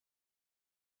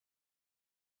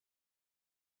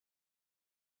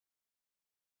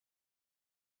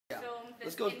Yeah. film this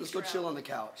Let's go. intro. Let's go chill on the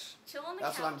couch. Chill on the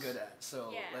That's couch. what I'm good at. So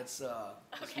Yeah. let's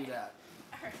Okay. do that.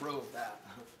 Alright. Pro of that.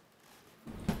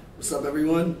 What's up,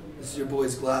 everyone? This is your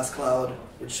boys Glass Cloud.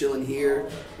 We're chilling here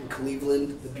in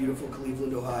Cleveland, the beautiful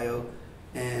Cleveland, Ohio,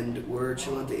 and we're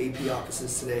chilling at the AP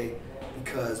offices today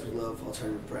because we love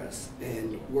alternative press.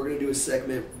 And we're gonna do a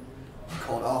segment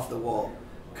called Off the Wall,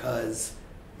 because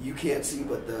you can't see,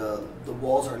 but the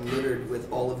walls are littered with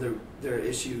all of their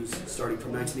issues starting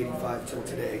from 1985 till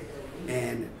today.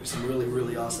 And there's some really,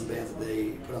 really awesome bands that they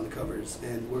put on the covers.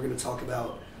 And we're going to talk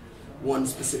about one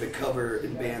specific cover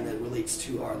and band that relates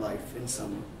to our life in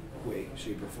some way,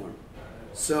 shape, or form.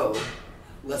 So,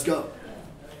 let's go.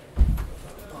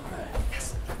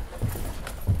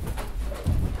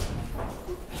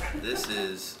 This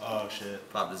is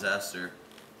Pop Disaster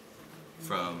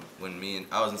from when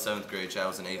I was in 7th grade, Chad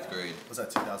was in 8th grade. Was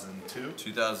that 2002?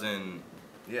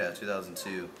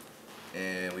 2002.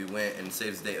 And we went and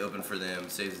Saves the Day opened for them.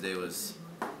 Saves the Day was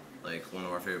like one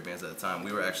of our favorite bands at the time.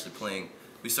 We were actually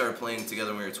we started playing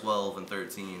together when we were 12 and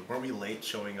 13. Weren't we late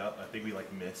showing up? I think we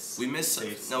like missed. We missed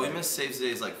Saves the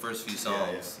Day's like first few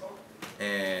songs. Yeah.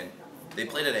 And they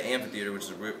played at an amphitheater, which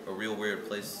is a real weird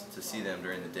place to see them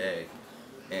during the day.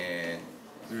 And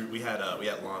We had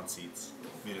lawn seats.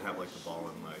 We didn't have like the ball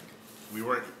and like we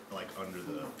weren't like under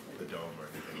the dome or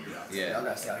anything. yeah. I'm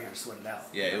gonna stay out here sweating out.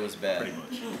 Yeah, it was bad. Pretty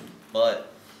much.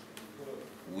 But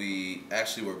we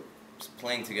actually were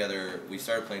playing together. We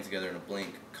started playing together in a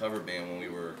Blink cover band when we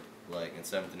were like in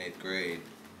 7th and 8th grade,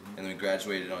 and then we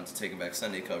graduated on to Taking Back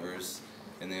Sunday covers,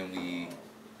 and then we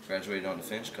graduated on to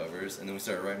Finch covers, and then we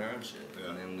started writing our own shit. Yeah.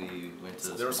 And then we went to.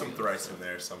 There was some Thrice in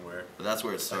there somewhere. But that's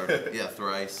where it started. Yeah,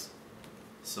 Thrice.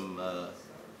 Some.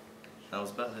 That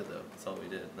was about it though. That's all we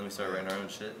did. Then we started writing our own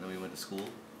shit, and then we went to school.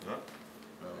 Huh?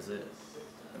 And that was it.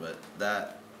 But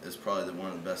that is probably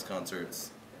one of the best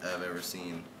concerts I've ever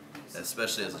seen,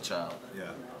 especially as a child.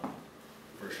 Yeah,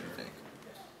 for sure. I think.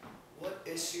 What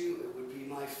issue would be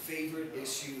my favorite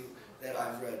issue that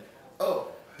I've read? Oh,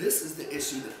 this is the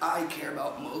issue that I care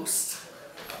about most.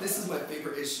 This is my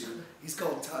favorite issue. He's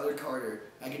called Tyler Carter.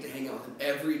 I get to hang out with him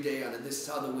every day on a This Is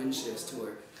How the Wind Shifts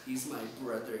tour. He's my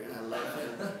brother, and I love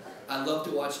him. I love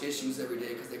to watch issues every day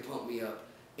because they pump me up.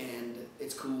 And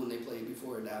it's cool when they play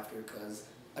before and after because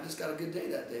I just got a good day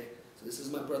that day. So this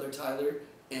is my brother Tyler,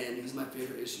 and he's my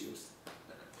favorite issues.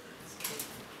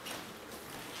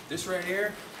 This right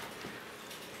here,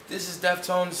 this is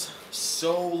Deftones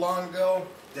so long ago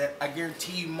that I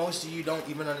guarantee you most of you don't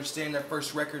even understand their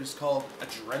first record is called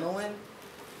Adrenaline.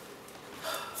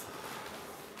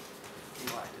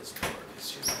 You like this word,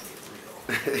 it's just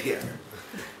real. Yeah.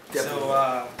 Definitely.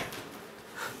 So,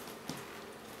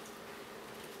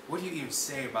 what do you even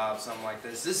say about something like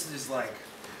this? This is like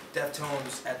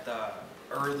Deftones at the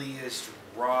earliest,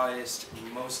 rawest,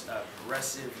 most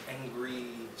aggressive, angry,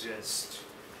 just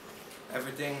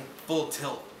everything full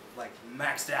tilt, like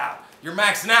maxed out. You're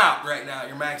maxing out right now.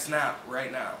 You're maxing out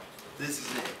right now. This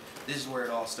is it. This is where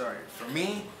it all started. For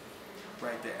me,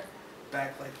 right there.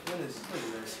 Back like, look at this.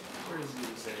 Where does it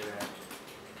even say that?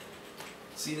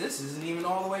 See, this isn't even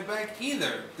all the way back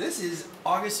either. This is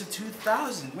August of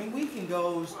 2000. I mean, we can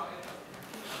go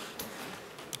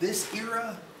this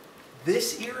era,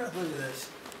 look at this.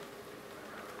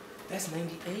 That's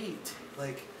 98.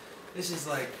 Like, this is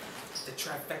like the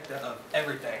trifecta of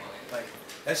everything. Like,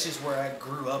 that's just where I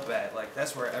grew up at. Like,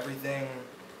 that's where everything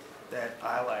that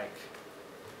I like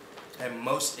am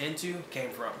most into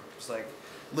came from. It's like,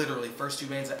 literally, first two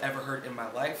bands I ever heard in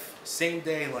my life. Same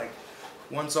day, like,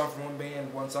 one song from one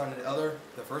band, one song to the other.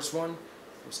 The first one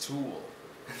was Tool.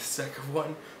 And the second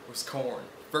one was Korn.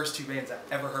 First two bands I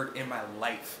ever heard in my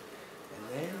life.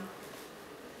 And then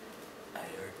I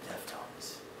heard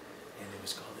Deftones. And it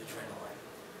was called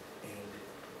Adrenaline. And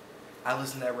I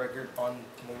listen to that record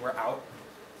when we're out.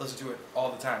 Listen to it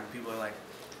all the time. People are like,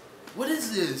 what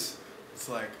is this? It's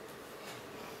like,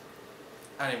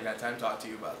 I don't even got time to talk to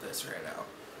you about this right now.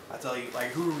 I tell you,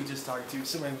 like, who were we just talking to?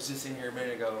 Somebody was just in here a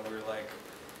minute ago, and we were like,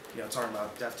 you know, talking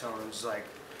about Deftones, like,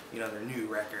 you know, their new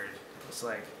record. It's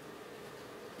like,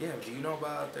 yeah, do you know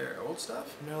about their old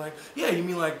stuff? And they're like, yeah, you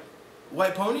mean like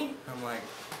White Pony? I'm like,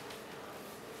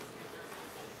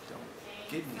 don't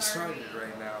get me started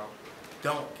right now.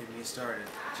 Don't get me started.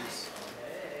 Just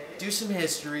do some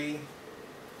history.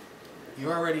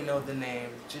 You already know the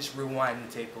name. Just rewind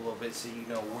the tape a little bit so you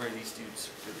know where these dudes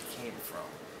really came from.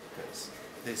 Because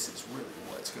this is really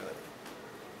what's good.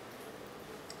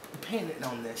 Painting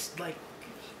on this, like,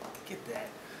 get that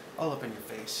all up in your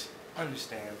face.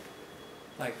 Understand.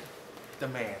 Like, the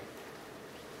man.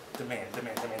 The man.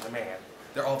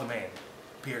 They're all the man.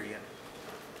 Period.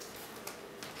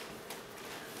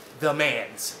 the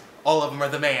mans. All of them are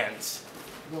the mans.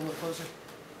 You want to look closer?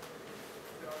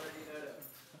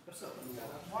 What's up?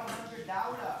 100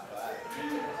 Dauda.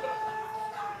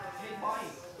 Big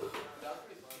Mike.